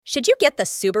Should you get the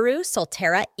Subaru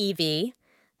Solterra EV?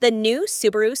 The new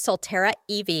Subaru Solterra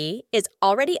EV is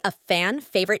already a fan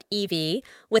favorite EV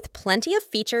with plenty of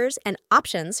features and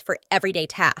options for everyday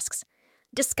tasks.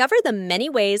 Discover the many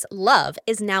ways love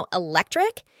is now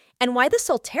electric and why the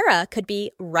Solterra could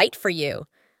be right for you.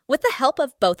 With the help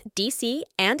of both DC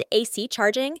and AC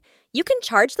charging, you can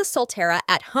charge the Solterra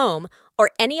at home or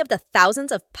any of the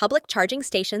thousands of public charging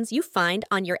stations you find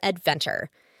on your adventure.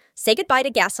 Say goodbye to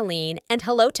gasoline and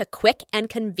hello to quick and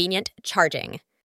convenient charging.